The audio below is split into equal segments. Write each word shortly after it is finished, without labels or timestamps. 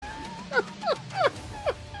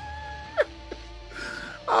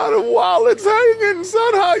your wallet's hanging,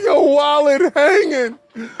 son. How your wallet hanging?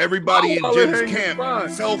 Everybody in My wallet Jim's hanging camp, fine.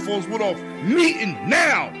 cell phones went off. Meeting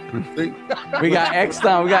now. We got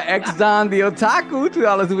X-Don. We got X-Don the Otaku.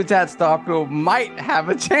 $2 super chat. Starfield might have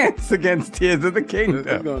a chance against Tears of the He's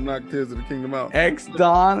Kingdom. gonna knock Tears of the Kingdom out.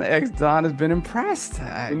 X-Don has been impressed.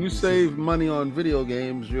 When you save money on video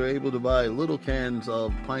games, you're able to buy little cans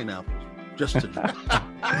of pineapples just to drink.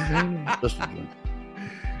 Just to drink.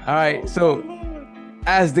 All right, so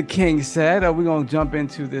as the king said, we're gonna jump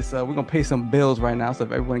into this. We're gonna pay some bills right now, so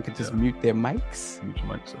if everyone can just mute their mics. Mute your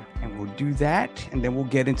mic, sir. And we'll do that, and then we'll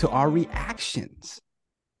get into our reactions.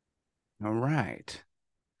 All right.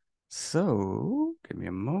 So, give me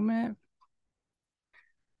a moment.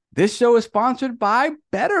 This show is sponsored by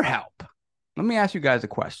BetterHelp. Let me ask you guys a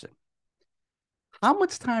question. How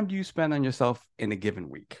much time do you spend on yourself in a given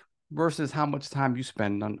week versus how much time you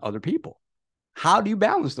spend on other people? How do you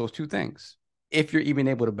balance those two things, if you're even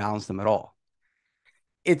able to balance them at all?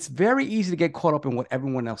 It's very easy to get caught up in what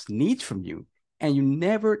everyone else needs from you, and you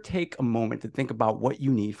never take a moment to think about what you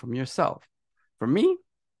need from yourself. For me,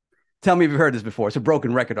 tell me if you've heard this before. It's a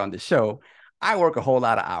broken record on this show. I work a whole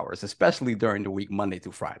lot of hours, especially during the week, Monday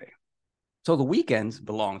through Friday. So the weekends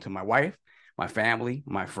belong to my wife, my family,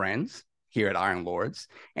 my friends here at Iron Lords,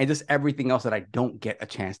 and just everything else that I don't get a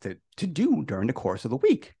chance to do during the course of the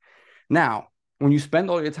week. Now, when you spend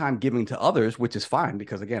all your time giving to others, which is fine,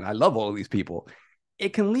 because again, I love all of these people, it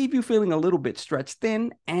can leave you feeling a little bit stretched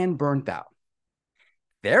thin and burnt out.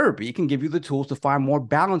 Therapy can give you the tools to find more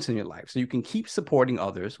balance in your life so you can keep supporting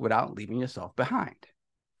others without leaving yourself behind.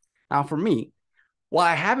 Now, for me, while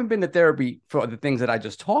I haven't been to therapy for the things that I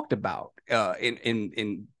just talked about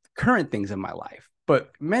in current things in my life, but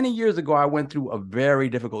many years ago, I went through a very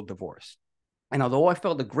difficult divorce. And although I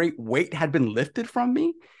felt a great weight had been lifted from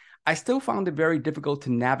me, I still found it very difficult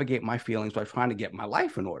to navigate my feelings by trying to get my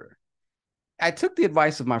life in order. I took the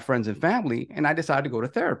advice of my friends and family, and I decided to go to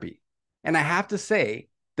therapy. And I have to say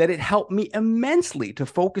that it helped me immensely to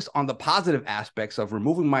focus on the positive aspects of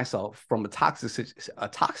removing myself from a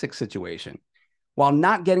toxic situation while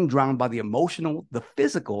not getting drowned by the emotional, the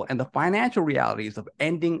physical, and the financial realities of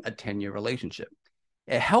ending a 10-year relationship.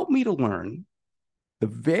 It helped me to learn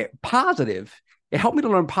positive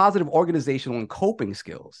organizational and coping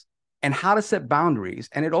skills and how to set boundaries.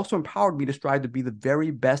 And it also empowered me to strive to be the very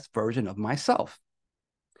best version of myself.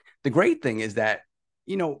 The great thing is that,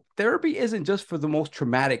 therapy isn't just for the most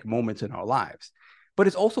traumatic moments in our lives, but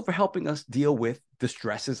it's also for helping us deal with the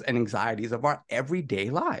stresses and anxieties of our everyday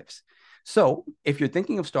lives. So if you're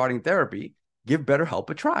thinking of starting therapy, give BetterHelp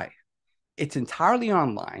a try. It's entirely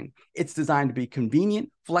online. It's designed to be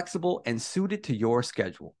convenient, flexible, and suited to your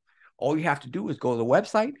schedule. All you have to do is go to the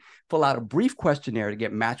website, fill out a brief questionnaire to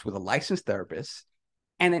get matched with a licensed therapist.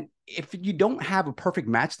 And then if you don't have a perfect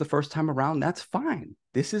match the first time around, that's fine.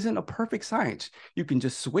 This isn't a perfect science. You can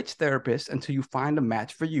just switch therapists until you find a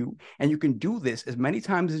match for you. And you can do this as many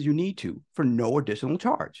times as you need to for no additional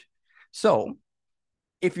charge. So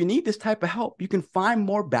if you need this type of help, you can find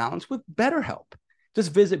more balance with BetterHelp.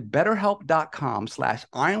 Just visit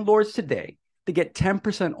betterhelp.com/ironlords today to get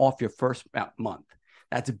 10% off your first month.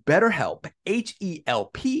 That's BetterHelp,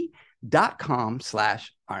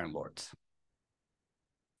 HELP.com/ironlords.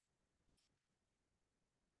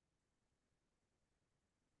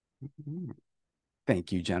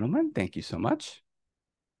 Thank you, gentlemen. Thank you so much.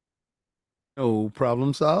 No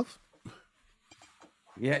problem solved.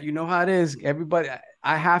 Yeah, you know how it is. Everybody,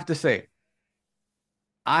 I have to say,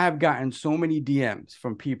 I have gotten so many DMs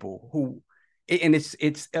from people who, and it's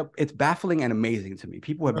baffling and amazing to me.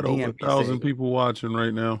 People have DM'd over 1,000 people watching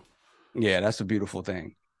right now. Yeah, that's a beautiful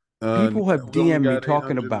thing. People have DM'd me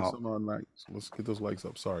talking about. Likes. Let's get those likes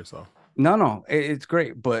up. Sorry, Sal. No, it's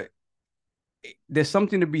great, but there's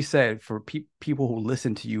something to be said for people who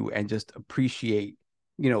listen to you and just appreciate,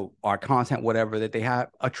 our content, whatever, that they have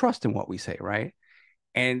a trust in what we say, right?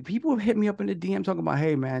 And people have hit me up in the DM talking about,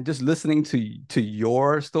 hey, man, just listening to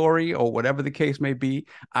your story or whatever the case may be,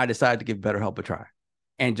 I decided to give BetterHelp a try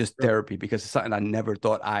and just therapy because it's something I never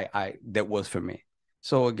thought that was for me.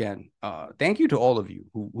 So again, thank you to all of you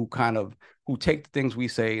who take the things we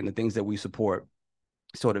say and the things that we support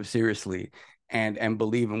sort of seriously and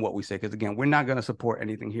believe in what we say. Because again, we're not going to support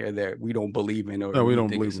anything here that we don't believe in or we don't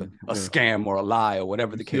believe in a scam or a lie or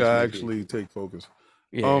whatever the case may be. Actually take focus.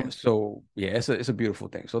 Yeah. It's a beautiful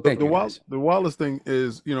thing. So thank you. The wildest thing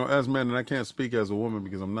is, as men, and I can't speak as a woman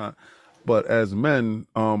because I'm not, but as men,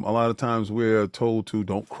 a lot of times we're told to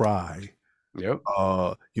don't cry. Yep.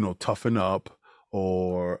 Toughen up,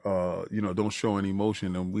 or don't show any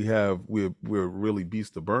emotion. And we're really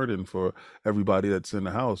beast of burden for everybody that's in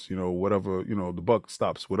the house. Whatever, the buck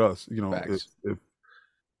stops with us. Facts.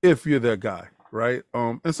 If you're that guy, right?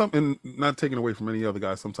 And not taking away from any other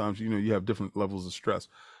guy. Sometimes you have different levels of stress,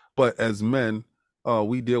 but as men,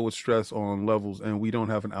 we deal with stress on levels, and we don't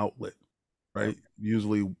have an outlet, right? Yep.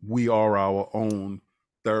 Usually, we are our own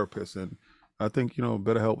therapist, and I think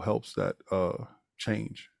BetterHelp helps that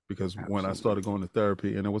change, because when I started going to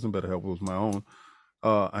therapy, and it wasn't BetterHelp, it was my own,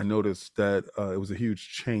 I noticed that it was a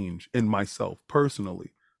huge change in myself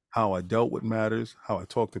personally. How I dealt with matters, how I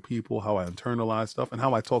talk to people, how I internalize stuff, and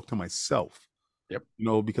how I talk to myself. Yep.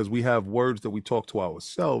 Because we have words that we talk to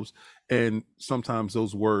ourselves, and sometimes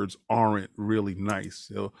those words aren't really nice.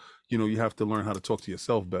 So, you have to learn how to talk to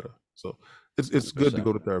yourself better. So it's good to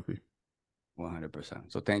go to therapy.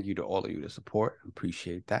 100%. So thank you to all of you to support.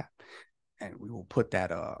 Appreciate that. And we will put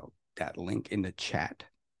that link in the chat.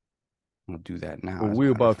 We'll do that now. Well,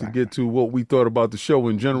 we're about to get to what we thought about the show,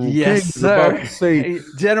 and General King is sir. about to say.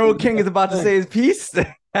 General King is about to say his piece.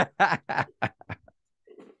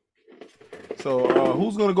 So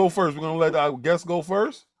who's gonna go first? We're gonna let our guest go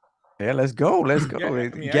first. Yeah, let's go. Let's go.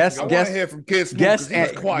 Guess. I want to hear from Kid Smooth, because he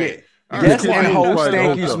was quiet. Yes, and host,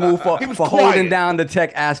 thank you, Smooth, for holding down the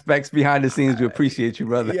tech aspects behind the scenes. We appreciate you,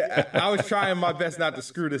 brother. Yeah, I was trying my best not to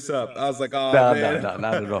screw this up. I was like, oh, man. No,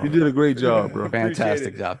 not at all. You did a great job, bro.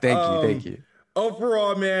 Fantastic job. Thank you.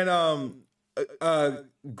 Overall, man,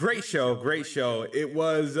 great show. It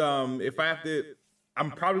was, if I have to,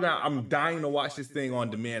 I'm dying to watch this thing on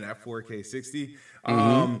demand at 4K 60.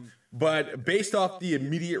 But based off the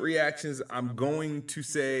immediate reactions, I'm going to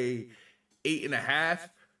say 8.5.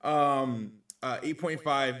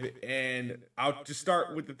 8.5, and I'll just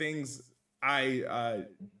start with the things I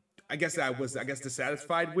guess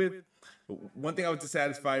dissatisfied with. One thing I was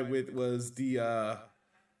dissatisfied with was the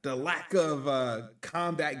lack of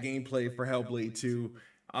combat gameplay for Hellblade 2.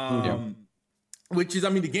 Which is, I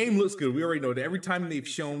mean, the game looks good. We already know that. Every time they've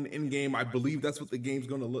shown in game, I believe that's what the game's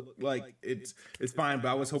going to look like. It's fine, but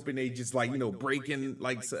I was hoping they just break in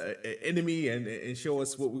like an enemy and show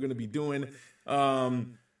us what we're going to be doing.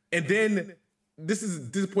 And then this is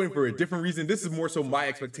disappointing for a different reason. This is more so my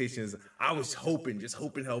expectations. I was hoping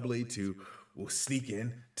Hellblade 2 will sneak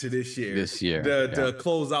in to this year to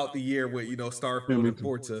close out the year with Starfield and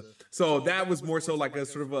Forza. So that was more so like a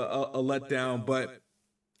sort of a letdown.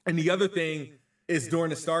 And the other thing is during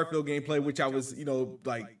the Starfield gameplay, which I was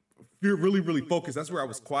really focused. That's where I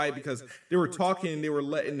was quiet, because they were talking, they were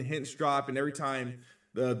letting hints drop, and every time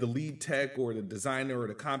the lead tech or the designer or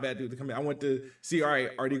the combat dude to come in, I went to see, all right,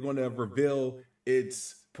 are they going to reveal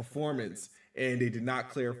its performance? And they did not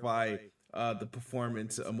clarify the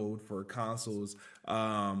performance mode for consoles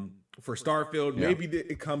for Starfield. Maybe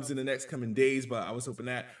it comes in the next coming days, but I was hoping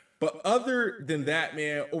that. But other than that,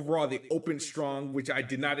 man, overall, they opened strong, which I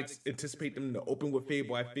did not anticipate them to open with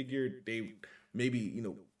Fable. I figured they maybe,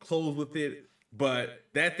 close with it. But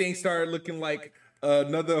that thing started looking like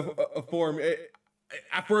another form.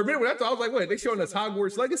 For a minute, when I thought, I was like, wait, they showing us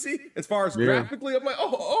Hogwarts Legacy? As far as graphically, I'm like,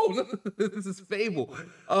 oh, this is Fable.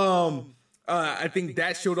 I think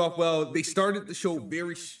that showed off well. They started the show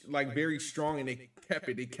very strong, and they kept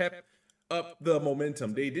it. They kept up the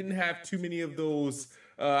momentum. They didn't have too many of those.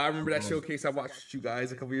 I remember that showcase I watched you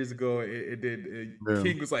guys a couple years ago.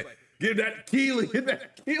 King was like, get that Keeley.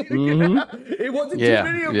 It wasn't too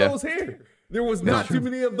many of those here. There was not too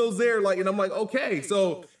many of those there. And I'm like, okay,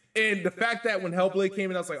 so. And the fact that when Hellblade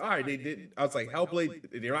came in, I was like, all right, they did. I was like,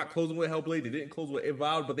 Hellblade, they're not closing with Hellblade. They didn't close with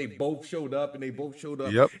Evolved, but they both showed up, and they both showed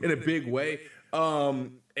up in a big way.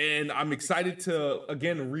 And I'm excited to,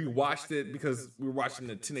 again, rewatch it, because we were watching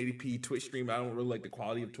the 1080p Twitch stream. I don't really like the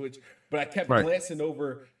quality of Twitch, but I kept glancing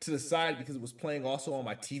over to the side because it was playing also on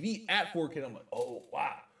my TV at 4K. And I'm like, oh,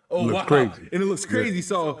 wow. Oh, wow. Crazy. And it looks crazy. Yeah.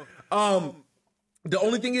 So the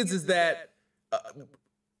only thing is that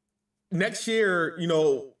next year,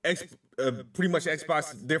 pretty much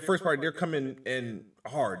Xbox, their first party, they're coming in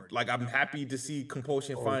hard. Like, I'm happy to see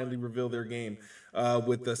Compulsion finally reveal their game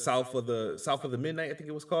with the South of the Midnight, I think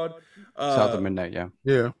it was called. South of Midnight, yeah.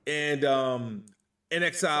 And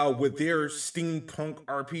NXL with their steampunk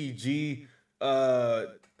RPG.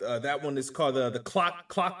 That one is called the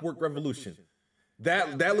Clockwork Revolution.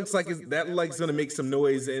 That looks like it's going to make some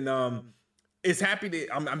noise, and I'm happy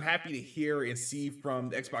to hear and see from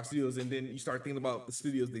the Xbox studios, and then you start thinking about the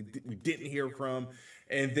studios we didn't hear from,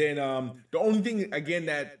 and then the only thing again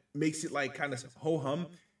that makes it like kind of ho hum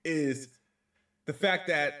is the fact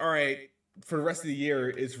that, all right, for the rest of the year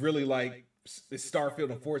it's really like it's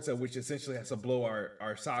Starfield and Forza, which essentially has to blow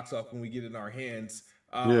our socks off when we get in our hands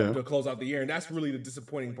to close out the year, and that's really the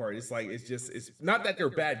disappointing part. It's like it's not that they're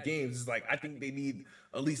bad games. It's like I think they need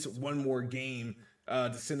at least one more game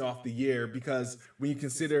to send off the year, because when you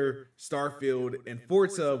consider Starfield and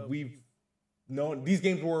Forza, we've known these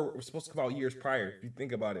games were supposed to come out years prior, if you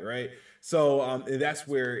think about it, right? So and that's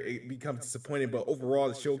where it becomes disappointing. But overall,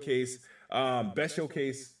 the showcase, best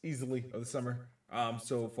showcase easily of the summer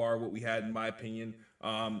so far, what we had, in my opinion.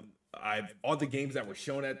 All the games that were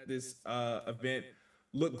shown at this event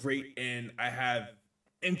look great, and I have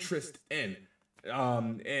interest in.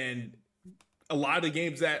 And a lot of the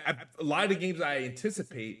games I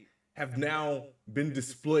anticipate have now been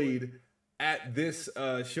displayed at this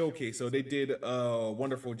showcase. So they did a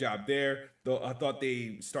wonderful job there. Though I thought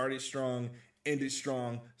they started strong, ended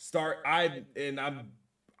strong.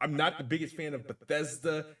 I'm not the biggest fan of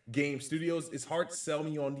Bethesda game studios. It's hard to sell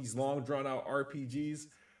me on these long drawn out RPGs,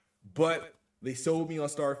 but they sold me on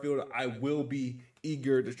Starfield. I will be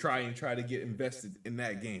eager to try to get invested in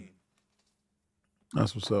that game.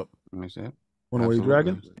 That's what's up. Runaway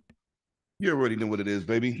Dragon? You already know what it is,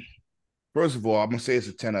 baby. First of all, I'm gonna say it's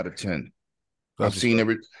a 10 out of 10. I've seen,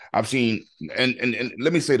 and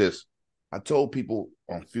let me say this. I told people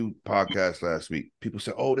on a few podcasts last week, people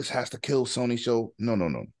said, oh, this has to kill Sony show.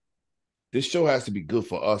 No. This show has to be good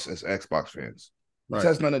for us as Xbox fans. This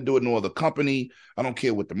has nothing to do with no other company. I don't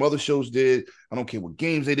care what the other shows did. I don't care what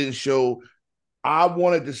games they didn't show. I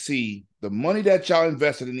wanted to see the money that y'all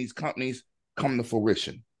invested in these companies come to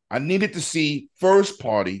fruition. I needed to see first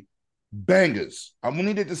party bangers. I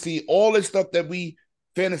needed to see all this stuff that we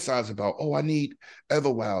fantasize about. Oh, I need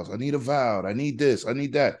Everwilds. I need Avowed. I need this. I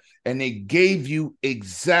need that. And they gave you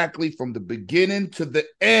exactly from the beginning to the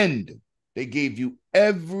end. They gave you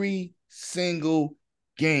every single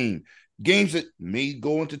game. Games that may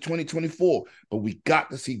go into 2024, but we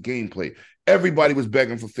got to see gameplay. Everybody was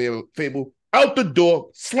begging for Fable. Out the door,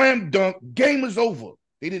 slam dunk, game was over.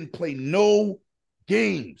 They didn't play no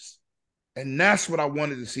games. And that's what I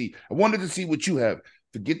wanted to see. I wanted to see what you have.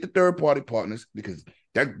 Forget the third-party partners, because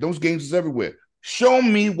those games is everywhere. Show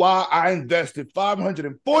me why I invested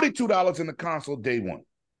 $542 in the console day one.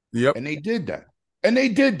 Yep. And they did that.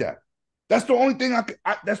 That's the only thing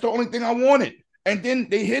that's the only thing I wanted. And then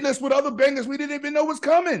they hit us with other bangers we didn't even know was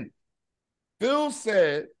coming. Phil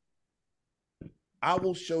said, I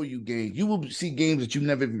will show you games. You will see games that you've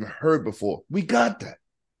never even heard before. We got that.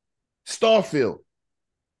 Starfield.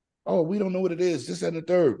 Oh, we don't know what it is. This and the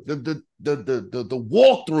third. The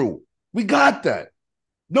walkthrough. We got that.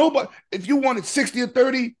 Nobody, if you wanted 60 or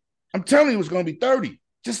 30, I'm telling you it's going to be 30.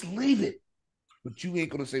 Just leave it. But you ain't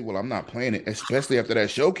going to say, well, I'm not playing it, especially after that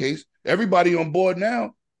showcase. Everybody on board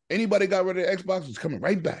now. Anybody got rid of the Xbox is coming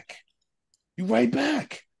right back. You right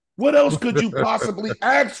back. What else could you possibly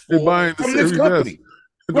ask for from this company?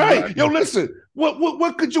 Right. Yo, listen,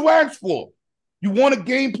 what could you ask for? You wanted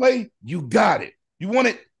gameplay? You got it. You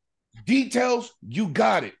wanted details? You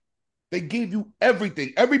got it. They gave you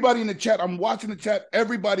everything. Everybody in the chat, I'm watching the chat,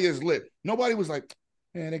 everybody is lit. Nobody was like,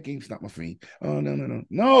 man, that game's not my thing. Oh, no.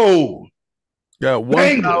 No. Got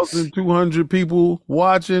 1,200 people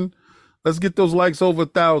watching. Let's get those likes over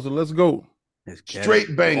 1,000. Let's go.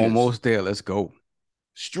 Straight bangers. Almost there. Let's go.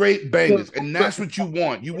 Straight bangers. And that's what you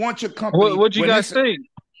want. You want your company. What you guys think?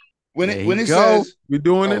 When it says we're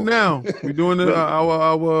doing it now. We're doing it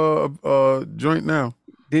our joint now.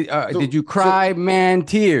 Did you cry man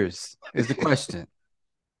tears? Is the question.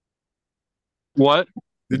 What?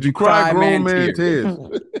 Did you cry grown man tears?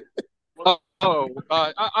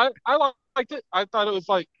 I liked it. I thought it was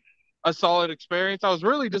like a solid experience. I was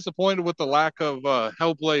really disappointed with the lack of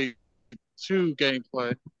Hellblade 2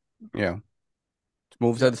 gameplay. Yeah.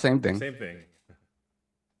 Moves are the same thing. Same thing.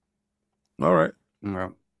 All right. Yeah.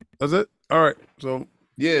 That's it. All right. So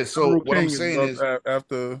yeah. So what I'm saying is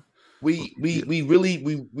after we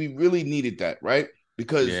really needed that, right?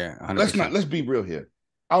 Because let's be real here.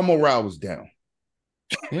 Our morale was down.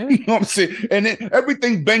 Yeah. You know what I'm saying? And then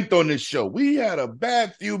everything banked on this show. We had a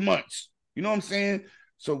bad few months. You know what I'm saying?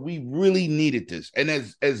 So we really needed this. And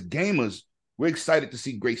as gamers, we're excited to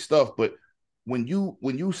see great stuff. But when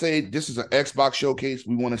you say this is an Xbox showcase,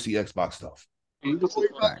 we want to see Xbox stuff.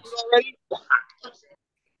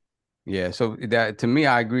 Yeah, so that to me,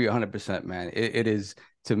 I agree 100%, man. It is,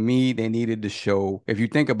 to me, they needed to show, if you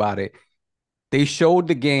think about it, they showed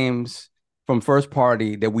the games from first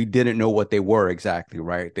party that we didn't know what they were exactly,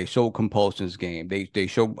 right? They showed Compulsion's game. They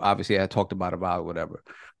showed, obviously, I talked about whatever.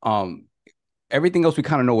 Everything else, we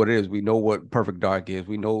kind of know what it is. We know what Perfect Dark is.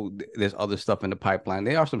 We know there's other stuff in the pipeline.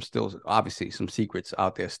 There are obviously some secrets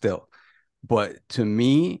out there still. But to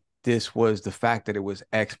me, this was the fact that it was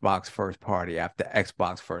Xbox first party after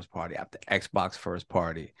Xbox first party after Xbox first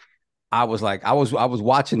party. I was like, I was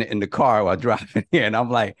watching it in the car while driving here, and I'm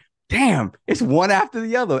like, damn, it's one after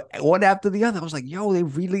the other, one after the other. I was like, yo, they're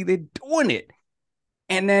doing it.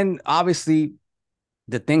 And then obviously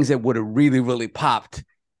the things that would have really, really popped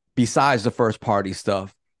besides the first party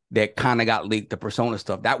stuff that kind of got leaked, the Persona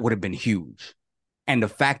stuff, that would have been huge. And the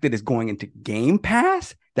fact that it's going into Game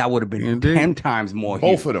Pass, that would have been 10 times more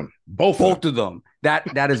huge. Both of them.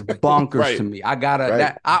 That is bonkers right. to me. I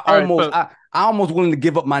gotta I almost willing to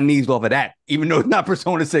give up my knees off of that, even though it's not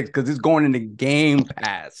Persona 6, because it's going into Game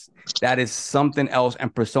Pass. That is something else.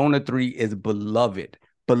 And Persona 3 is beloved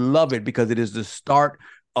because it is the start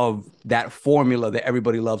of that formula that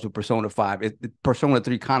everybody loves with Persona 5. Persona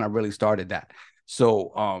 3 kind of really started that.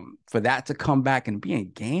 So for that to come back and be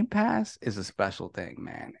in Game Pass is a special thing,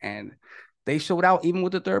 man. And they showed out even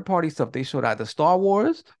with the third party stuff. They showed out the Star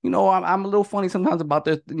Wars. You know, I'm a little funny sometimes about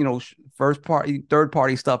the, you know, third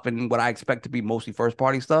party stuff and what I expect to be mostly first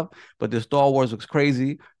party stuff. But the Star Wars looks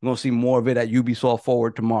crazy. We're gonna see more of it at Ubisoft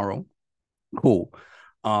Forward tomorrow. Cool.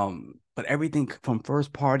 But everything from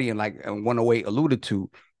first party and like 108 alluded to,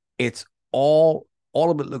 it's all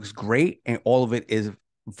of it looks great and all of it is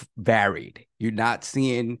varied. You're not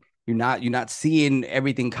seeing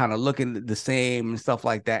everything kind of looking the same and stuff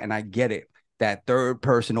like that. And I get it. That third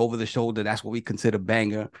person over the shoulder, that's what we consider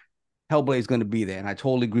banger. Hellblade is going to be there. And I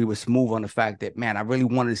totally agree with Smooth on the fact that, man, I really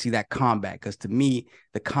wanted to see that combat, because to me,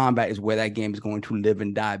 the combat is where that game is going to live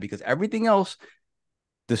and die, because everything else,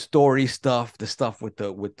 the story stuff, the stuff with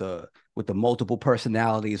the multiple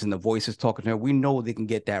personalities and the voices talking to her, we know they can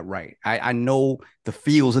get that right. I know the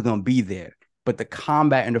feels are going to be there, but the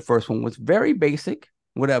combat in the first one was very basic,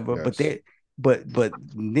 whatever. Yes. But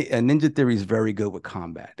Ninja Theory is very good with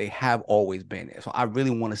combat. They have always been there. So I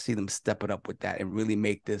really want to see them step it up with that and really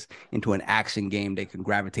make this into an action game that can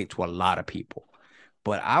gravitate to a lot of people.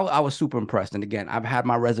 But I was super impressed. And again, I've had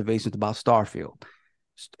my reservations about Starfield,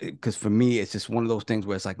 because for me, it's just one of those things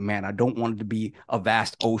where it's like, man, I don't want it to be a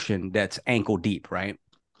vast ocean that's ankle deep, right?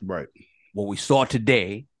 Right. What we saw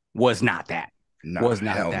today was not that. Was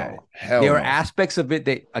not hell that. No. Hell there no. are aspects of it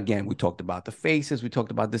that, again, we talked about the faces, we talked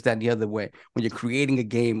about this, that, and the other way. When you're creating a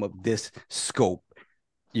game of this scope,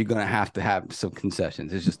 you're gonna have to have some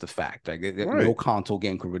concessions. It's just a fact. Like no console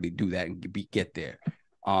game could really do that and get there.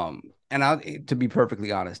 And to be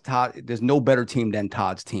perfectly honest, Todd, there's no better team than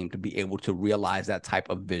Todd's team to be able to realize that type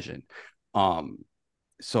of vision.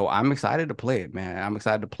 So I'm excited to play it, man. I'm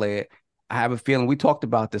excited to play it. I have a feeling, we talked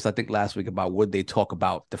about this, I think last week, about would they talk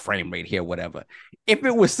about the frame rate here, whatever. If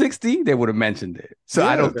it was 60, they would have mentioned it. So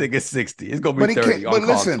I don't think it's 60. It's going to be 30 on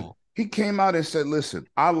console. Listen, he came out and said, listen,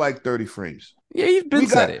 I like 30 frames. Yeah, he's been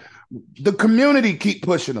said it. The community keep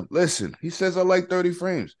pushing him. Listen, he says, I like 30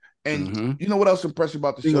 frames. And you know what else impressed me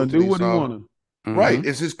about the show? He's going to do what he want to. Right.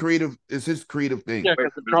 It's his creative thing. Yeah,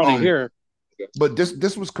 because I'm trying to hear. But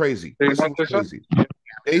this was crazy. This was crazy.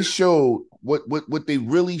 They showed what they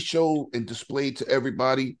really showed and displayed to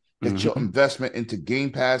everybody, that your investment into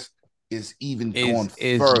Game Pass is going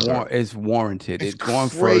further. It's warranted. It's going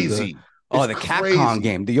crazy. Further. Oh, the Capcom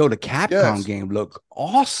game. The Capcom game looked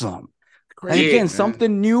awesome. Crazy, and again,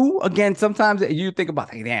 something new. Again, sometimes you think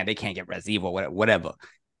about, hey, man, they can't get Resident Evil, whatever.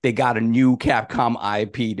 They got a new Capcom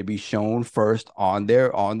IP to be shown first on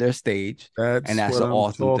their stage. That's an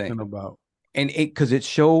awesome thing. About. And because it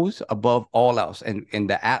shows above all else, and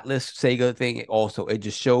the Atlas Sega thing, it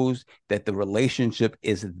just shows that the relationship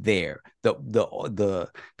is there. The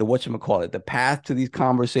whatchamacallit, the path to these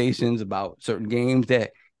conversations about certain games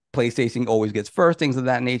that PlayStation always gets first, things of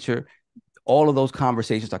that nature. All of those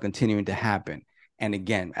conversations are continuing to happen. And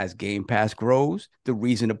again, as Game Pass grows, the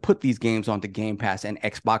reason to put these games onto Game Pass and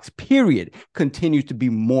Xbox, period, continues to be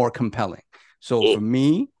more compelling. So for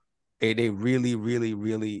me, they really, really,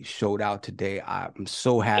 really showed out today. I'm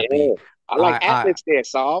so happy. Yeah. I like Atlas there,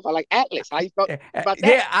 Solve. I like Atlas. How you felt about that?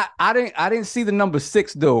 Yeah, I didn't see the number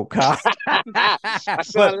 6 though, Kyle. I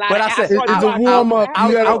saw but I said it's a warm up.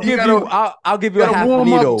 I'll give you a half a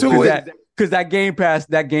knee though, because that Game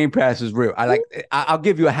Pass is real. I'll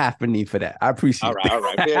give you a half a knee for that. I appreciate it. All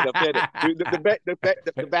right. Fair enough.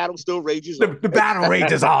 The battle still rages on. The battle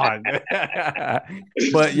rages on.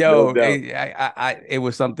 But yo, it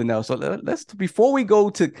was something else. So let's, before we go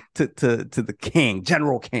to the King,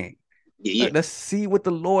 General King. Yeah. Let's see what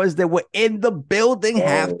the lords that were in the building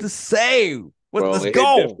have to say. Let's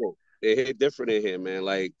go. It hit different in here, man.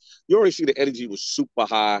 Like, you already see the energy was super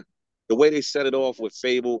high. The way they set it off with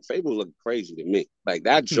Fable looked crazy to me. Like,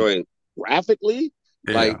 that joint graphically,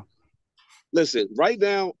 like, Listen, right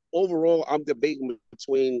now, overall, I'm debating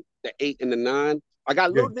between the 8 and the 9. I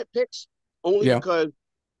got little nitpicks only because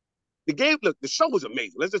the game, look, the show was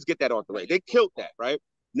amazing. Let's just get that off the way. They killed that, right?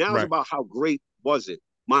 Now it's about how great was it.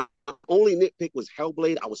 My only nitpick was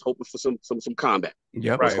Hellblade. I was hoping for some combat.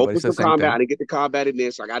 Yep. I was hoping for some combat. I didn't get the combat in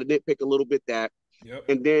there, so I got to nitpick a little bit that. Yep.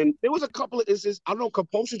 And then there was a couple of instances. I don't know,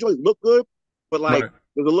 compulsion joints look good, but like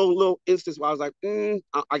there's a little instance where I was like,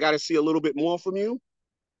 I got to see a little bit more from you.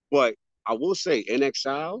 But I will say, In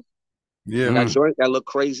Exile, that joint that looked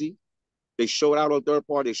crazy. They showed out on third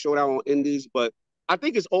party. They showed out on indies, but I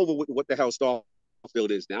think it's over with what the hell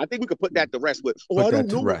Starfield is now. I think we could put that to rest with, I don't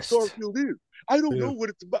know what Starfield is. I don't know what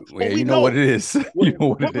it's about. Well, you know what it is. You know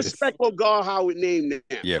what it is. Respect for God, how it named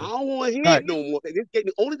now. Yeah. I don't want to hear it no more.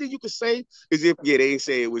 The only thing you can say is if, they ain't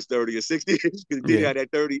say it was 30 or 60 because it did have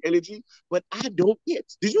that 30 energy, but I don't get.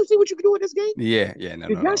 Did you see what you could do with this game? Yeah. Did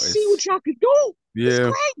y'all see what y'all could do?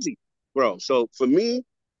 It's crazy. Bro, so for me,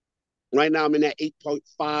 right now I'm in that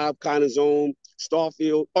 8.5 kind of zone.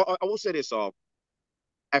 Starfield. I will say this off.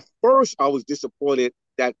 At first, I was disappointed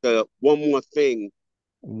that the one more thing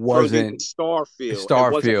wasn't Starfield. It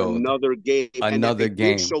wasn't another game. Another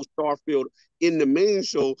game. Did show Starfield in the main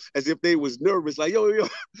show as if they was nervous, like yo. Yeah,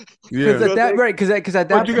 because at that point,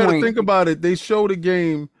 but you got to think about it. They show the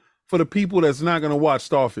game for the people that's not going to watch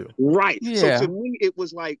Starfield. Right. Yeah. So to me, it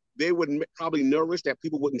was like they were probably nervous that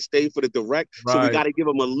people wouldn't stay for the direct. Right. So we got to give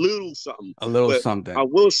them a little something. Something. I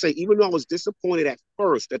will say, even though I was disappointed at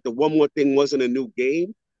first that the one more thing wasn't a new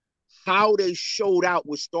game, how they showed out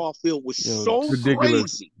with Starfield was so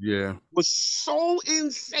ridiculous. Crazy. Yeah. Was so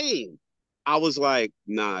insane. I was like,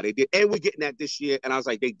 nah, they did. And we're getting that this year. And I was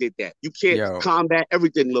like, they did that. You can't combat.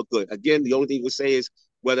 Everything look good. Again, the only thing you would say is,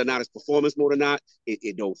 whether or not it's performance mode or not,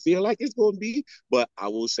 it don't feel like it's going to be. But I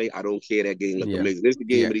will say I don't care. That game look amazing. This is the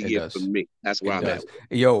game of the year for me. That's where I'm at.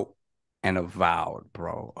 Yo, and Avowed,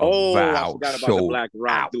 bro. I forgot about the Black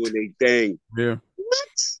Rock doing their thing. Yeah.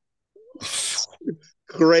 What?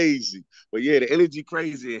 Crazy. But yeah, the energy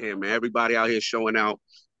crazy in here, man. Everybody out here showing out.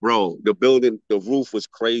 Bro, the building, the roof was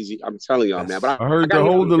crazy. I'm telling y'all, man. But I heard the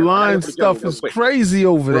line stuff was crazy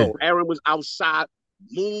over there. Aaron was outside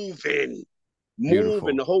moving.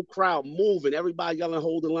 Moving, the whole crowd moving, everybody yelling,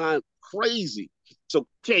 hold the line, crazy. So,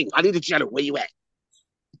 King, I need to check where you at.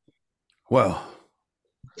 Well,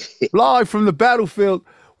 live from the battlefield,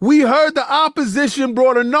 we heard the opposition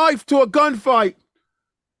brought a knife to a gunfight,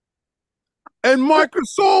 and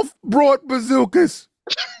Microsoft brought bazookas.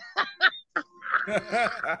 Get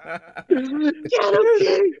him,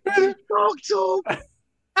 King. Talk to him.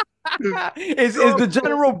 Is the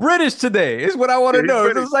general British today? Is what I want to know.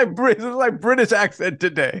 It's like British accent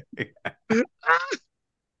today. You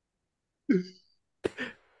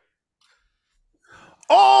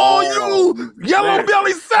yellow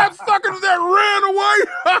belly sap suckers that ran away!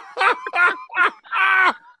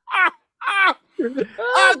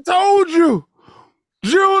 I told you,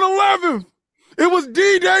 June 11th. It was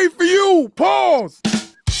D-Day for you. Pause.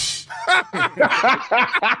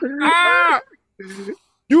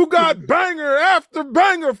 You got banger after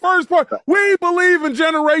banger, first part. We believe in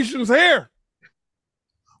generations here.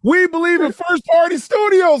 We believe in first party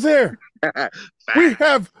studios here. We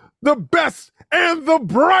have the best and the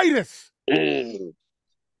brightest.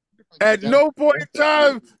 At no point in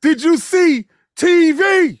time did you see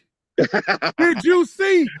TV. Did you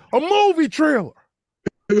see a movie trailer?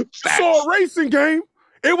 Saw a racing game.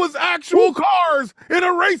 It was actual cars in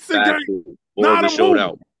a racing game, not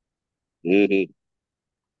a movie.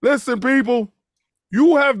 Listen, people,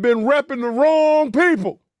 you have been repping the wrong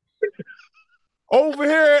people. Over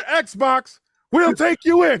here at Xbox, we'll take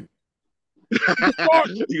you in. We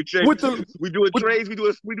do a trades, we do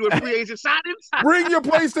a free agent signings. Bring your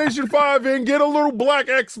PlayStation 5 in, get a little black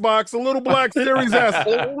Xbox, a little black Series S.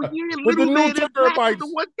 With the new terabytes.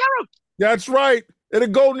 That's right. It'll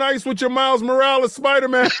go nice with your Miles Morales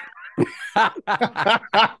Spider-Man.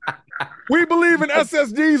 We believe in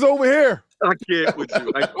SSDs over here. I can't with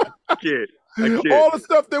you. I can't. All the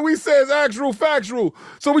stuff that we say is actual, factual.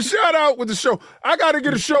 So we shout out with the show. I got to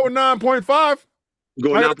get a show at 9.5. Go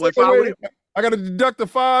 9.5. I got to deduct the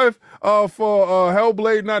 5 for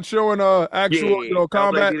Hellblade not showing actual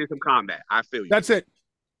combat. Hellblade needed some combat. I feel you. That's it.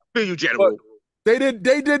 I feel you, General. They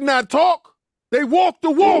did not talk. They walked the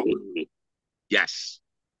walk. Yes.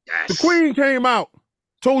 The Queen came out,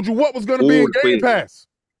 told you what was going to be in Game Pass.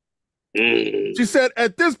 She said,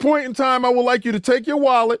 at this point in time, I would like you to take your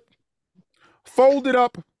wallet, fold it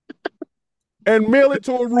up, and mail it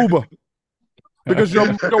to Aruba because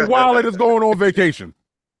your wallet is going on vacation.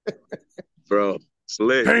 Bro, it's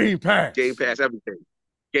lit. Game Pass. Game Pass everything.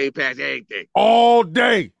 Game Pass everything. All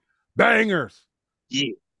day. Bangers.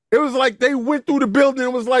 Yeah. It was like they went through the building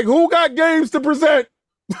and was like, who got games to present?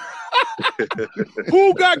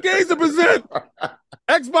 Who got games to present?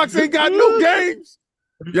 Xbox ain't got no games.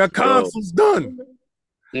 Your console's done.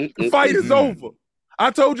 The fight is over.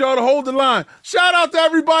 I told y'all to hold the line. Shout out to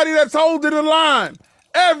everybody that's holding the line.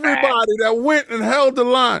 Everybody that went and held the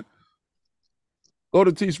line. Go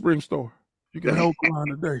to Teespring store. You can hold the line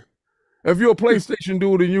today. If you're a PlayStation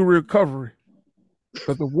dude and you're recovery,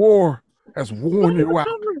 because the war has worn you out.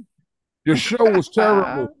 Your show was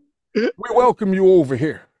terrible. We welcome you over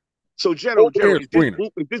here. So, General, is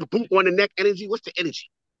this boot on the neck energy? What's the energy?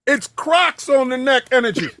 It's Crocs on the neck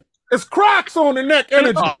energy. It's Crocs on the neck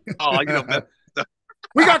energy.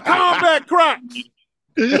 We got combat Crocs.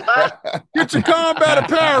 Get your combat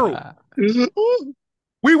apparel.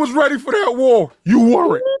 We was ready for that war. You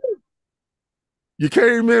weren't. You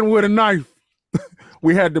came in with a knife.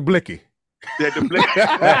 We had the blicky. Look at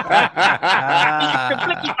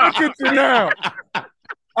you now.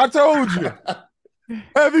 I told you.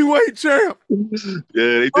 Heavyweight champ. Yeah,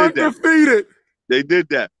 they did Undefeated. They did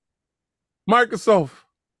that. Microsoft.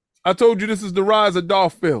 I told you this is the rise of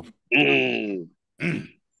Dolph-Phil.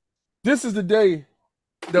 This is the day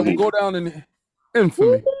that will go down in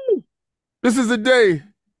infamy. This is the day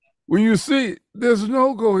when you see there's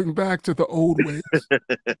no going back to the old ways.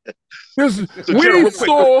 We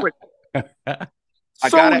saw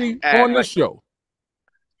Sony on the show.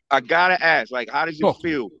 I gotta ask, like, how does it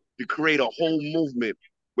feel to create a whole movement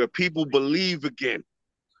where people believe again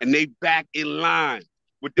and they back in line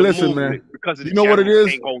with the movement, man, because of the what it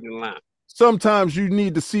is? Holding line. Sometimes you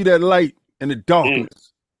need to see that light in the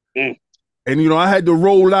darkness. And I had to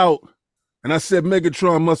roll out, and I said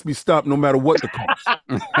Megatron must be stopped no matter what the cost.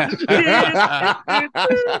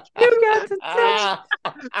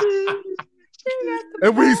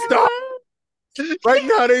 And we stopped. Right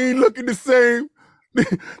now they ain't looking the same.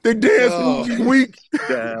 They dance movies week,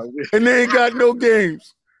 and they ain't got no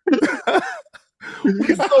games.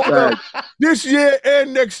 We sold up this year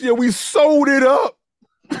and next year. We sold it up.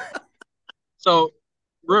 So,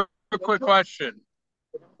 real quick question: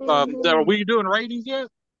 are we doing ratings yet?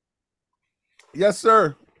 Yes,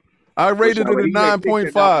 sir. I rated it a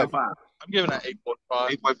 9.5. I'm giving it 8.5.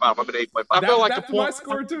 8.5. I'm at 8.5. I feel like that's my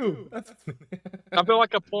score too. I feel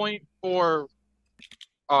like a point for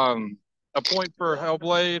Hellblade.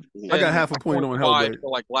 I got half a point on Hellblade. For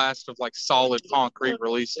like last of like solid concrete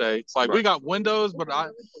release dates. Like we got Windows, but I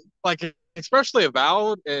like especially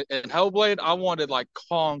Avowed and Hellblade. I wanted like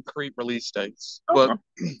concrete release dates. But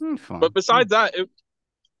besides that,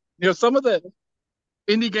 some of the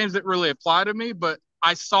indie games that really apply to me, but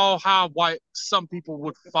I saw why some people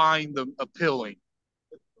would find them appealing.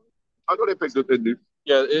 I know they picked up indies.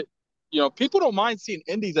 Yeah, people don't mind seeing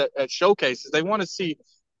indies at showcases. They want to see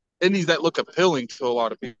indies that look appealing to a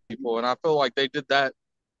lot of people, and I feel like they did that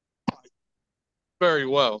very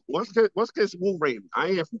well. What's this Wolf rating? I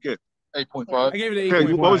ain't forget. 8.5. I gave it an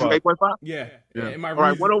 8.5. What was it, 8.5? Yeah. All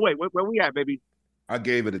right, wait, where we at, baby? I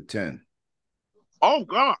gave it a 10. Oh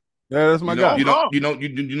God. Yeah, that's my guy. You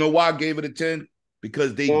know why I gave it a 10?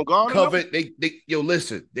 Because they covered they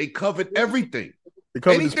covered everything. They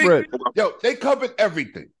covered the spread. They covered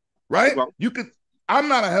everything. Right? I'm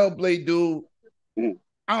not a Hellblade dude.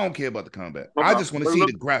 I don't care about the combat. I just want to see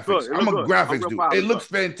the graphics. I'm a graphics dude. It looks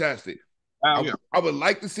fantastic. I would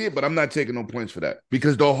like to see it, but I'm not taking no points for that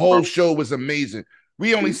because the whole show was amazing.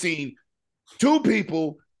 We only seen 2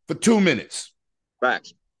 people for 2 minutes.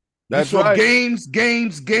 Facts. That's right. Games for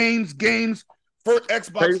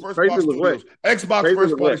Xbox First Party Studios. Xbox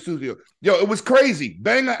First Party Studios. Yo, it was crazy.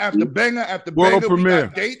 Banger after banger after banger. World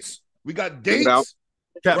premiere. We got dates.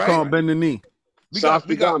 Capcom bend the knee.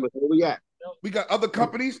 We got other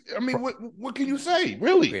companies. I mean, what can you say?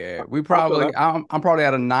 Really? Yeah, I'm probably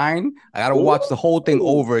at a 9. I gotta watch the whole thing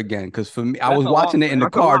over again because for me, I was watching it in the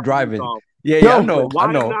car driving. Yeah, I know.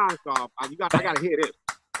 I gotta hear this.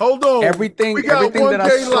 Hold on. Everything that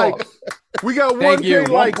I saw. Likes. We got 1K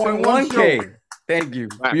likes in one show. Thank you.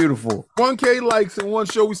 Beautiful. 1K likes in one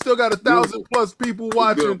show. We still got 1,000 plus people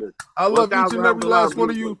watching. I love each and every last one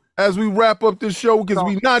of you as we wrap up this show because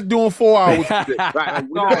we're not doing 4 hours today.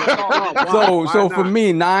 So for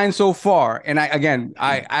me, 9 so far. And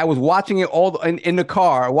I was watching it all in the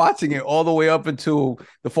car, watching it all the way up until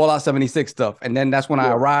the Fallout 76 stuff. And then that's when I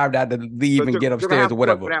arrived. I had to leave and get upstairs or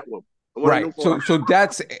whatever. Right. So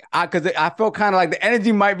that's because I felt kind of like the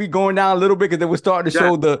energy might be going down a little bit because they were starting to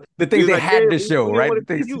show the things they had to show, right?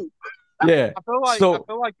 Yeah. I feel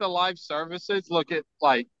like the live services look at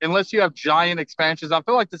like unless you have giant expansions, I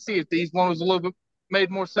feel like to see if these one was a little bit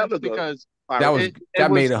made more sense because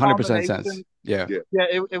that made 100% sense. Yeah.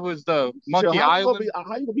 It was the Monkey Island.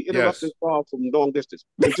 How you gonna be interrupting call from long distance?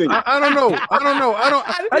 I don't know.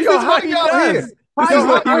 This is what he does.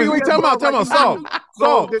 Wait, time out.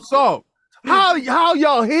 Solve. How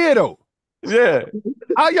y'all here though? Yeah.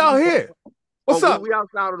 How y'all here? What's up? We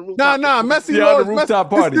outside of the rooftop. Nah, Messy Lord's rooftop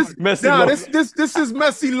party. This is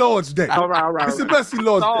Messy Lord's day. All right. This is Messy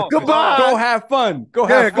Lord's day. Goodbye. Go have fun. Go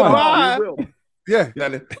have fun. Goodbye. Yeah.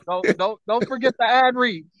 Don't forget the ad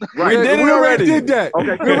read. Right. We already did that.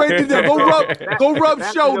 Okay. We already did that. Go rub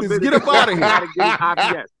shoulders. Get up out of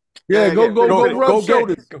here. Yeah, go rub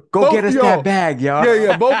shoulders. Go get us that bag, y'all.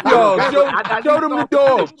 Yeah, both y'all. Show them the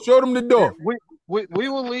door. Show them the door. We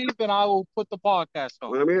will leave, and I will put the podcast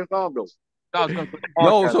on. I mean, it's all good.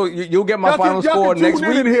 No, so you'll get my final score next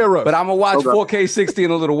week. But I'm gonna watch 4K 60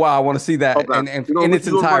 in a little while. I want to see that and in its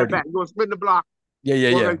entirety. You're gonna spin the block. Yeah.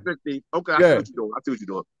 4K 60. Okay, I see what you're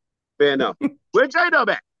doing. Fair enough. Where J-Dub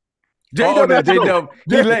at? J-Dub.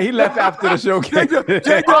 He left after the show. J-Dub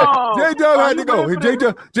had to go.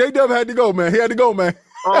 J-Dub had to go, man. He had to go, man.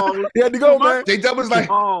 He had to go, man. J-Dub was like,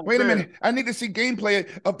 wait a minute. I need to see gameplay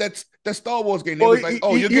of that Star Wars game. They was like,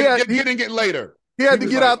 you're getting it later. He had to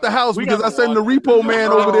get out the house because I sent the repo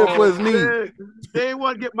man over there for his knee. They didn't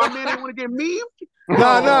want to get my man. They want to get me.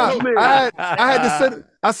 Nah.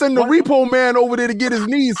 I sent the repo man over there to get his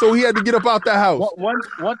knees, so he had to get up out the house.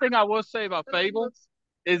 One thing I will say about Fable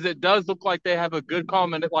is it does look like they have a good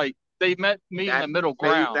common, like they met me in the middle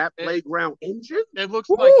ground. That playground engine? It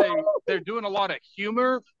looks like they're doing a lot of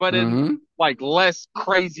humor, but in like less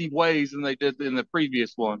crazy ways than they did in the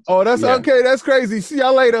previous ones. Oh, that's okay. That's crazy. See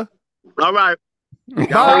y'all later. All right.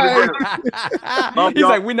 Bye. He's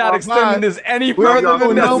like, we're not extending this any further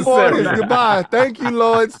than necessary. Goodbye. Thank you,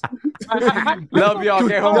 Lords. Love y'all.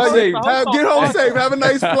 Get home safe. Get home safe. Have a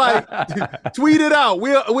nice flight. Tweet it out.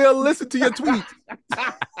 We'll listen to your tweet.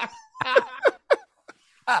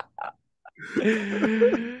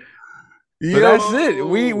 That's it.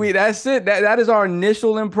 We that's it. That is our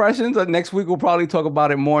initial impressions. Next week we'll probably talk about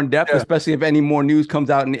it more in depth, especially if any more news comes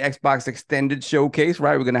out in the Xbox Extended Showcase.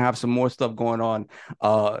 Right, we're gonna have some more stuff going on.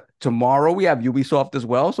 Tomorrow we have Ubisoft as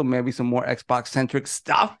well, so maybe some more Xbox centric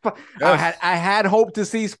stuff. Yes. I had hoped to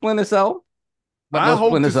see Splinter Cell. I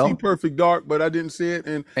hope to see Perfect Dark, but I didn't see it,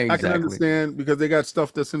 and I can understand because they got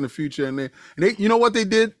stuff that's in the future, and they you know what they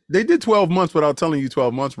did? They did 12 months without telling you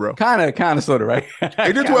 12 months, bro. Kind of, sort of, right?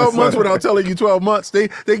 They did 12 months without telling you 12 months. They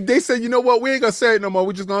said, you know what? We ain't gonna say it no more.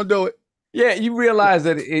 We're just gonna do it. Yeah, you realize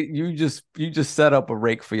that you just set up a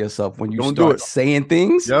rake for yourself when you start saying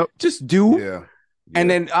things. Yep. Just do. Yeah. And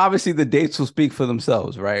then obviously the dates will speak for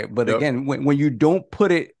themselves, right? But again, when you don't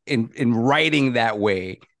put it in writing that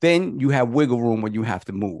way, then you have wiggle room when you have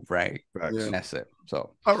to move, right? And that's it.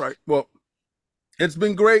 So all right. Well, it's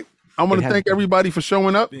been great. I want to thank everybody for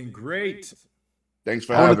showing up. Been great. Thanks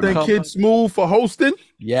for having me. I want to thank Kid Smooth for hosting.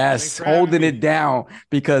 Yes, holding it down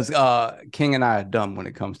because King and I are dumb when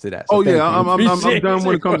it comes to that. So I'm done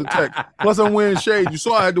when it comes to tech. Plus, I'm wearing shades. You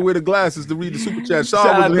saw I had to wear the glasses to read the super chat. Shout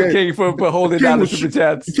out to King for holding down the super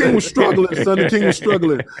chats. The King was struggling, son. The King was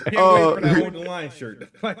struggling. Can't wait for that hold the line shirt.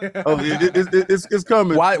 It's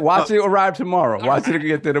coming. Watch it arrive tomorrow. Watch it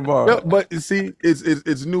get there tomorrow. Yeah, but see,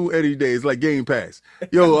 it's new every day. It's like Game Pass.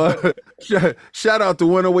 Yo, shout out to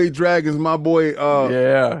 108 Dragons, my boy.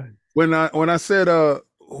 When I said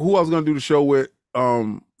who I was gonna do the show with,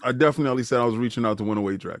 I definitely said I was reaching out to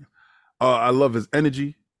 108 Dragon. I love his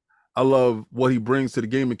energy. I love what he brings to the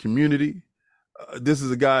gaming community. This is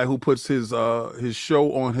a guy who puts his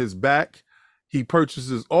show on his back. He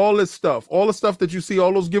purchases all the stuff that you see,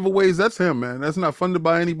 all those giveaways. That's him, man. That's not funded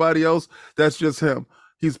by anybody else. That's just him.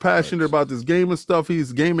 He's passionate about this gaming stuff.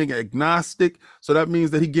 He's gaming agnostic. So that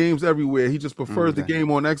means that he games everywhere. He just prefers the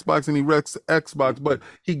game on Xbox and he wrecks Xbox, but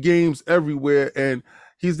he games everywhere. And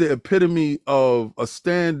he's the epitome of a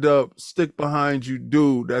stand-up, stick behind you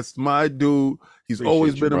dude. That's my dude. He's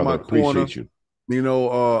always been in my corner. You know,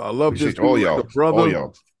 I love this all y'all, brother. All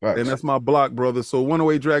y'all. And that's my block brother. So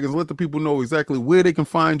 108 Dragons, let the people know exactly where they can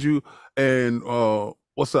find you and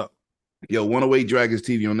what's up. Yo, 108 Dragons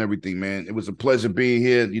TV on everything, man. It was a pleasure being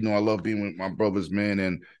here. You know, I love being with my brothers, man.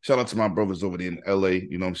 And shout out to my brothers over there in LA.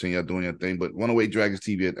 You know what I'm saying? Y'all doing your thing. But 108 Dragons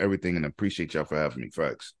TV and everything. And I appreciate y'all for having me.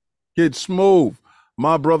 Facts. Kid Smooth,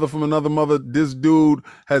 my brother from another mother. This dude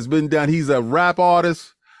has been down. He's a rap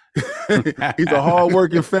artist. He's a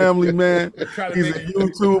hardworking family man. He's a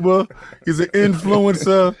YouTuber. He's an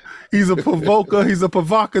influencer. He's a provoker. He's a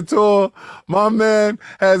provocateur. My man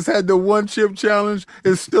has had the one chip challenge.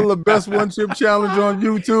 It's still the best one chip challenge on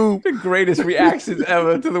YouTube. The greatest reactions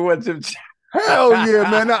ever to the one chip challenge. Hell yeah,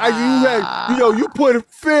 man! You put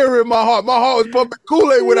fear in my heart. My heart was pumping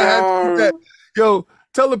Kool-Aid when I had to do that. Yo,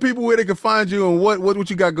 tell the people where they can find you and what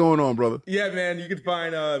you got going on, brother. Yeah, man, you can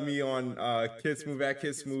find me on Kid Smooth at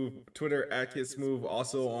Kid Smooth, Twitter at Kid Smooth,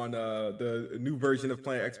 also on the new version of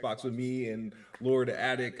playing Xbox with me and Lord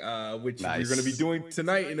Attic, which we're going to be doing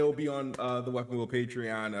tonight, and it'll be on the Weapon Wheel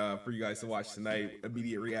Patreon for you guys to watch tonight.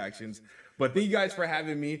 Immediate reactions. But thank you guys for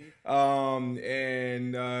having me. Yeah,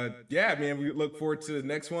 man, we look forward to the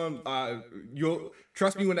next one. You'll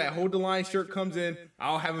trust me when that Hold the Line shirt comes in,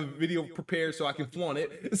 I'll have a video prepared so I can flaunt it.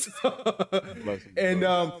 If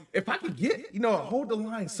I could get, a Hold the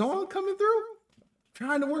Line song coming through,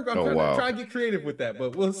 trying to work on trying to get creative with that,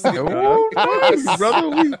 but we'll see. Nice,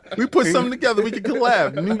 brother. We put something together. We can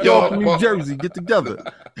collab. New York, New Jersey, get together.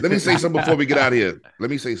 Let me say something before we get out of here. Let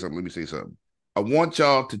me say something. I want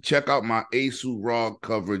y'all to check out my ASU Raw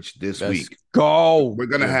coverage this week. Go. We're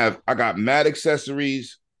gonna have. I got mad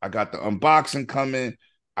accessories. I got the unboxing coming.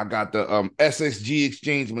 I got the SSG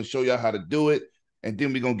exchange. I'm gonna show y'all how to do it, and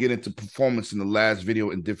then we're gonna get into performance in the last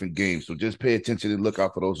video in different games. So just pay attention and look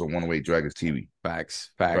out for those on One Way Dragons TV.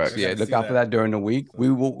 Facts. Yeah, look out for that during the week. We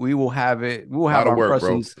will have it. We will have our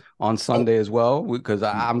presence on Sunday as well because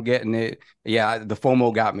I'm getting it. Yeah, the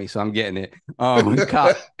FOMO got me, so I'm getting it.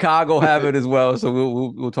 Kyle will have it as well. So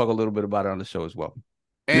we'll talk a little bit about it on the show as well.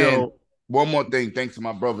 And one more thing, thanks to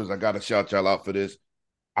my brothers, I gotta shout y'all out for this.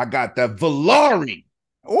 I got that Valari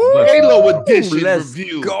Halo Edition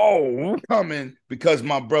review coming because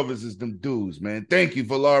my brothers is them dudes, man. Thank you,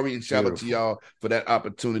 Valari, and shout out to y'all for that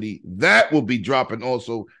opportunity. That will be dropping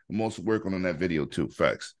also. I'm also working on that video too.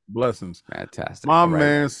 Facts. Blessings. Fantastic. My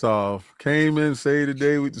man Soft came in, say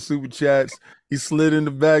today with the super chats. He slid in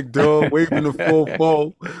the back door, waving the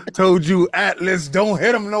 4-4. Told you, Atlas, don't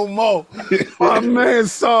hit him no more. My man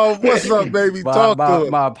Soft, what's up, baby?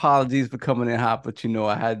 My apologies for coming in hot, but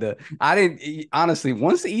I didn't honestly,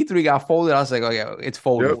 once the E3 got folded, I was like, oh yeah, it's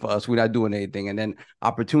folded for us. We're not doing anything. And then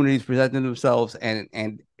opportunities presented themselves, and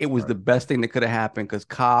it was the best thing that could have happened because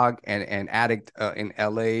COG and Addict in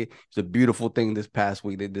LA, it's a beautiful thing this past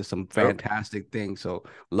week. They did some fantastic things. So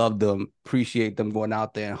love them, appreciate them going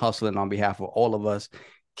out there and hustling on behalf of all of us.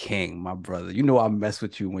 King, my brother, I mess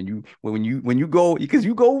with you when you go because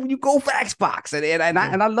you go for Xbox and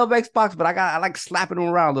I love Xbox, but I like slapping them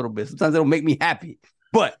around a little bit. Sometimes it'll make me happy,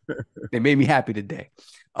 but they made me happy today.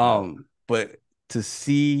 But to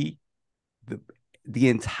see the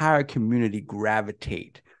entire community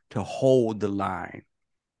gravitate to Hold the Line,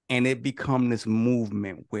 and it become this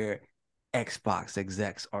movement where Xbox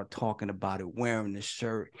execs are talking about it, wearing the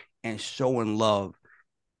shirt and showing love.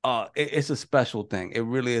 It's a special thing. It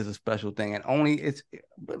really is a special thing, and only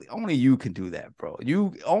you can do that, bro.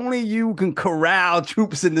 Only you can corral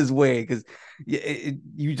troops in this way because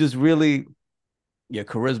you just really. Your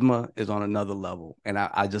charisma is on another level. And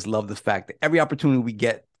I just love the fact that every opportunity we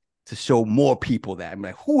get to show more people that, I'm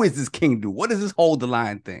like, who is this King dude? What is this Hold the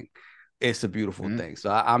Line thing? It's a beautiful thing. So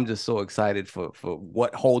I'm just so excited for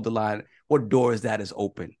what Hold the Line, what doors that has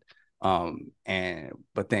opened.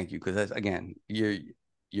 But thank you, because again,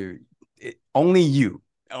 only you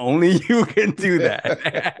can do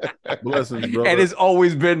that. Blessings, brother. And it's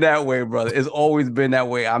always been that way, brother. It's always been that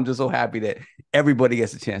way. I'm just so happy that everybody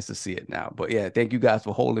gets a chance to see it now. But yeah, thank you guys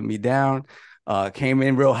for holding me down. Came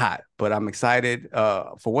in real hot, but I'm excited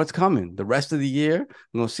for what's coming. The rest of the year,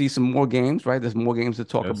 we're going to see some more games, right? There's more games to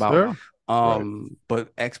talk about. Sir.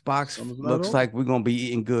 But Xbox looks like we're going to be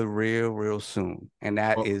eating good real soon. And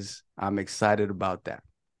I'm excited about that.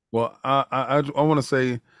 Well, I want to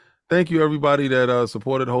say thank you, everybody that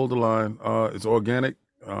supported Hold the Line. It's organic.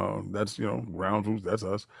 That's, ground rules. That's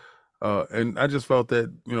us. And I just felt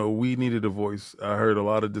that, we needed a voice. I heard a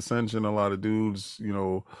lot of dissension, a lot of dudes,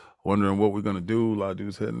 wondering what we're going to do. A lot of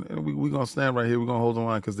dudes hitting. And we're going to stand right here. We're going to hold the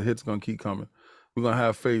line because the hits going to keep coming. We're going to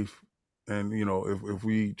have faith. And, if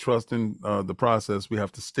we trust in the process, we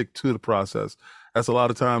have to stick to the process. That's a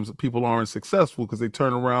lot of times people aren't successful because they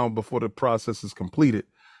turn around before the process is completed.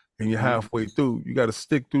 And you're halfway through. You got to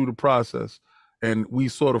stick through the process. And we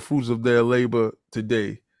saw the fruits of their labor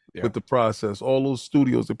today with the process. All those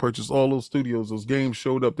studios, they purchased all those studios. Those games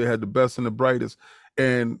showed up. They had the best and the brightest.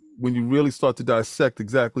 And when you really start to dissect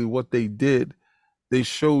exactly what they did, they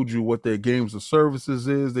showed you what their games and services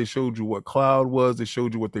is. They showed you what cloud was. They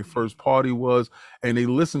showed you what their first party was. And they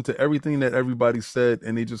listened to everything that everybody said,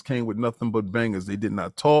 and they just came with nothing but bangers. They did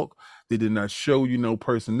not talk. They did not show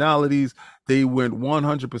personalities. They went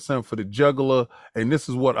 100% for the juggler. And this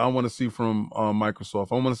is what I want to see from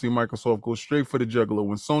Microsoft. I want to see Microsoft go straight for the juggler.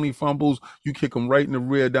 When Sony fumbles, you kick them right in the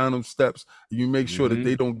rear down them steps. You make sure that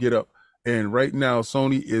they don't get up. And right now,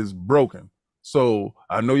 Sony is broken. So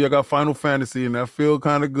I know y'all got Final Fantasy, and that feel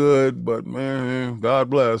kind of good, but man, God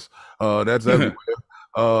bless. That's everywhere.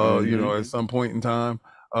 You know, at some point in time.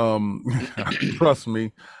 Trust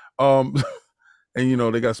me. And you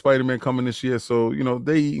know, they got Spider-Man coming this year, so you know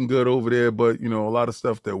they eating good over there, but you know, a lot of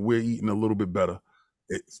stuff that we're eating a little bit better.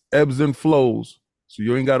 It's ebbs and flows, so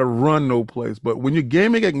you ain't got to run no place. But when you're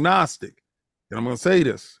gaming agnostic, and I'm gonna say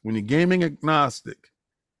this, when you're gaming agnostic,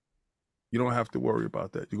 you don't have to worry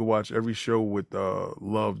about that. You can watch every show with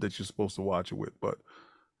love that you're supposed to watch it with. But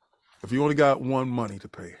if you only got one money to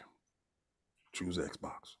pay, choose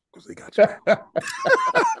Xbox because they got you.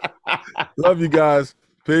 Love you guys.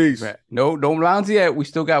 Peace. Right. No, don't bounce yet. We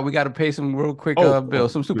got to pay some real quick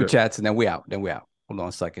bills, some super chats, and then we out. Hold on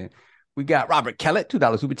a second. We got Robert Kellett,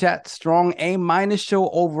 $2 super chat. Strong A- show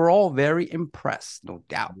overall. Very impressed, no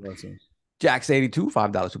doubt. Jax82,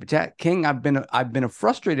 $5 super chat. King, I've been a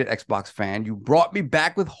frustrated Xbox fan. You brought me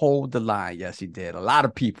back with Hold the Line. Yes, you did. A lot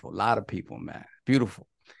of people, man. Beautiful.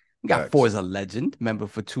 We got Forza Legend, member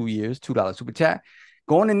for 2 years, $2 super chat.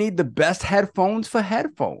 Going to need the best headphones for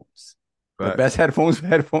headphones. The best headphones for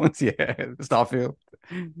headphones, yeah. Starfield.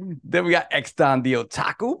 Then we got X-Don the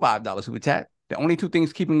Otaku, $5 super chat. The only two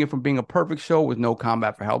things keeping it from being a perfect show was no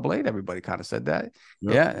combat for Hellblade. Everybody kind of said that.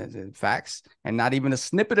 Yep. Yeah, facts. And not even a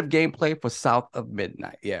snippet of gameplay for South of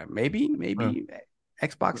Midnight. Yeah, maybe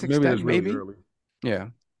Xbox Extend, maybe. Really yeah.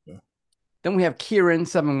 Then we have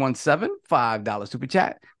Kieran717, $5 super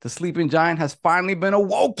chat. The sleeping giant has finally been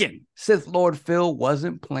awoken. Sith Lord Phil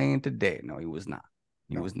wasn't playing today. No, he was not.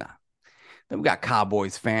 He was not. Then we got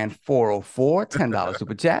Cowboys fan 404, $10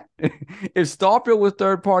 super chat. If Starfield was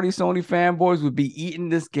third-party Sony fanboys would be eating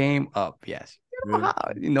this game up. Yes.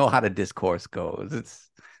 You know how the discourse goes. It's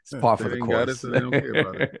par for the course. So they don't care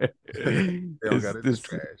about it. They don't got it. It's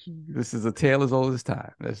trash. This is a tale as old as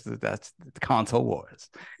time. That's the console wars.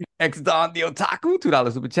 X-Don the Otaku,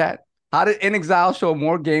 $2 super chat. How did In Exile show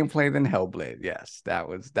more gameplay than Hellblade? Yes, that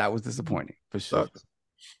was disappointing for sure.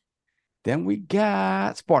 Then we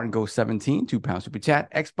got Spartan Ghost 17, £2 super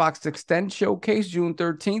chat. Xbox Extend Showcase June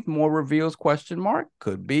 13th. More reveals, ?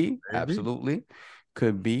 Could be. Maybe. Absolutely.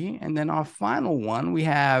 Could be. And then our final one, we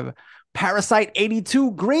have Parasite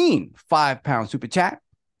 82 Green, £5 super chat.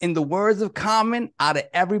 In the words of Common, out of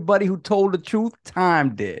everybody who told the truth,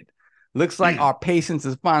 time did. Looks like our patience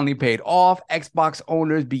is finally paid off. Xbox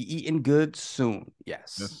owners be eating good soon.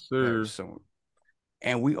 Yes sir. Very soon.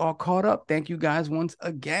 And we are caught up. Thank you guys once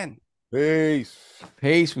again. Peace.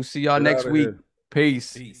 We'll see y'all next week.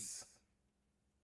 Peace.